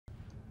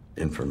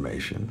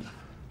Information.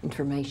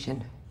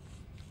 Information.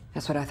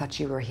 That's what I thought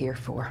you were here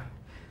for.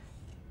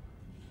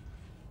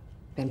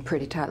 Been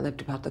pretty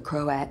tight-lipped about the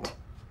CROAT.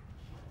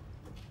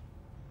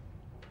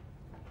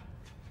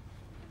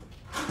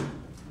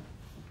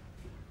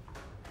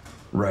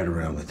 Right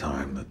around the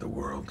time that the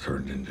world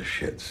turned into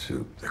shit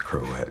soup, the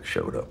CROAT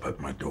showed up at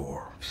my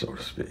door, so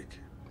to speak.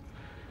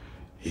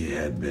 He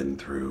had been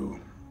through,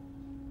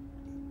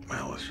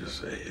 well, let's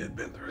just say he had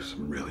been through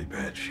some really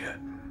bad shit.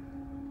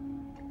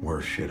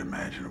 Worst shit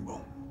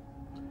imaginable.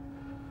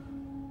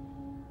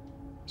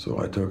 So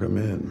I took him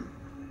in.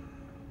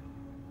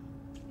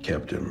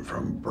 Kept him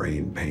from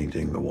brain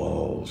painting the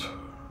walls.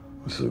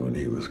 Soon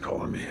he was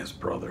calling me his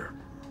brother,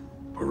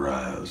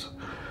 Paraz.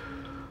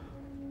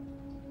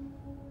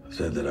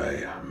 Said that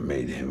I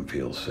made him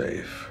feel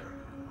safe.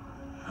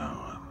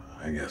 Oh,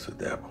 I guess at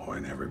that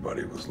point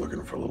everybody was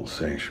looking for a little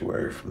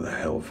sanctuary from the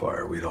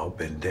hellfire we'd all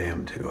been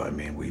damned to. I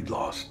mean, we'd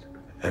lost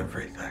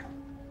everything.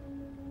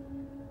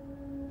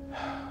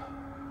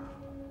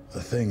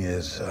 The thing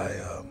is,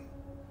 I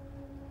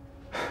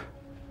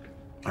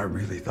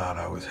really thought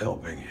I was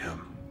helping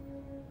him.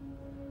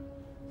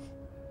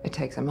 It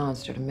takes a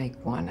monster to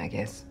make one, I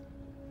guess.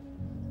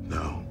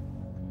 No.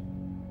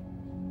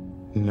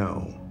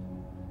 No.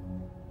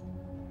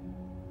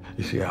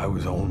 You see, I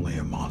was only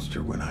a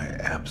monster when I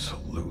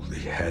absolutely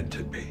had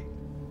to be.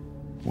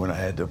 When I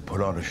had to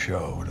put on a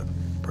show to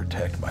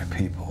protect my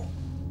people.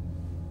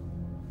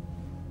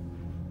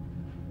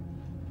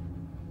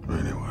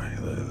 Anyway,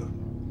 the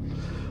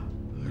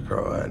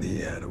CROAT, he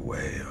had a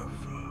way of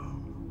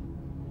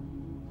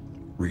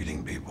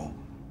reading people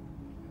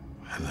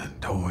and then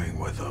toying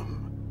with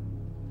them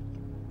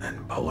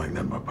and pulling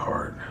them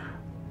apart.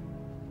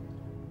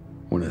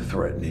 When a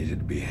threat needed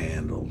to be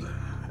handled,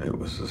 it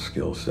was a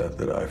skill set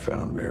that I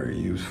found very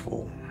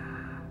useful.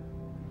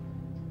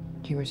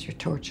 He was your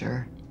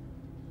torturer.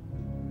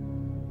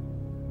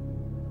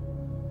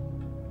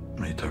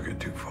 He took it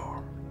too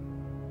far.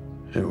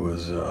 It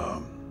was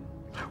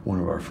one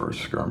of our first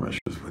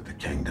skirmishes with the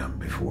kingdom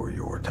before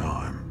your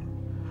time.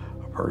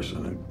 A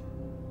person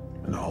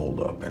in a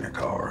holdup in a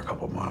car a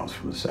couple miles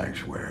from the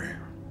sanctuary.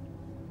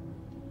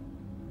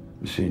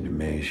 It seemed to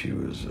me she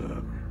was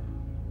a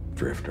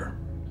drifter.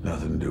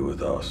 Nothing to do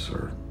with us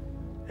or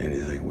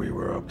anything we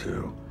were up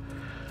to.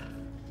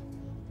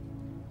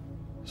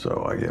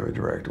 So I gave a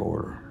direct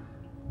order.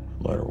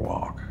 Let her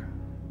walk.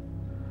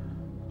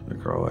 The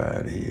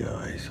CROAT, he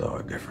saw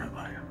it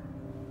differently.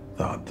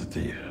 Thought that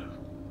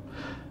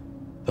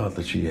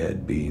she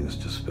had beans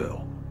to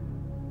spill.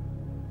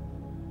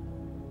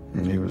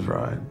 And he was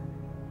right.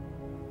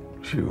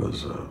 She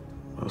was a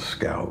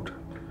scout.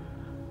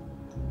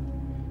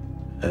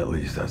 At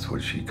least that's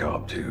what she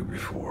copped to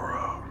before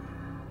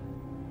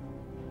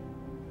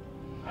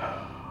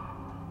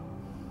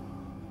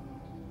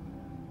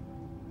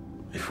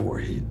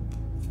he...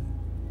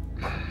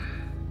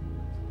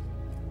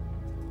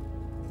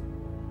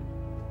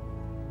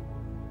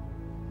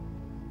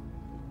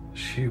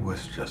 She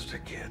was just a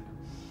kid.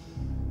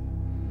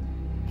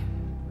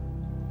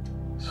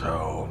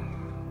 So,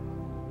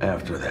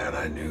 after that,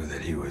 I knew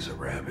that he was a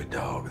rabid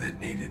dog that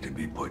needed to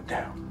be put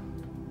down.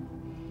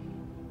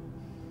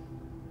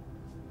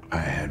 I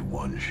had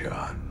one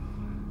shot.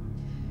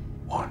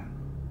 One.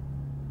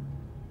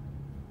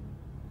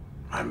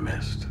 I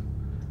missed.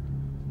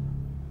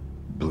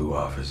 Blew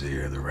off his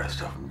ear, the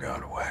rest of them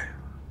got away.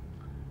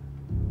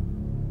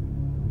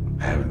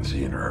 Haven't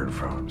seen or heard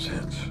from him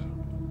since.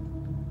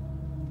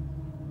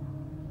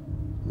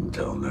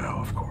 Until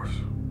now, of course.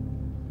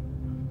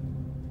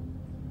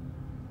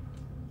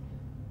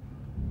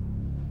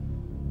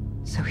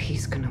 So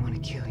he's gonna want to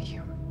kill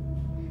you.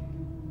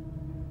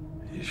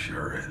 He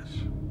sure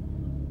is.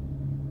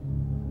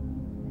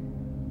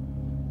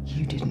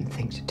 You didn't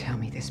think to tell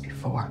me this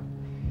before.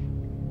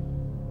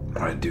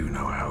 I do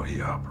know how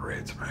he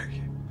operates,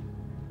 Maggie.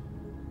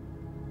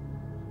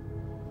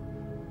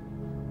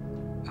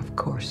 Of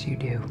course you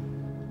do.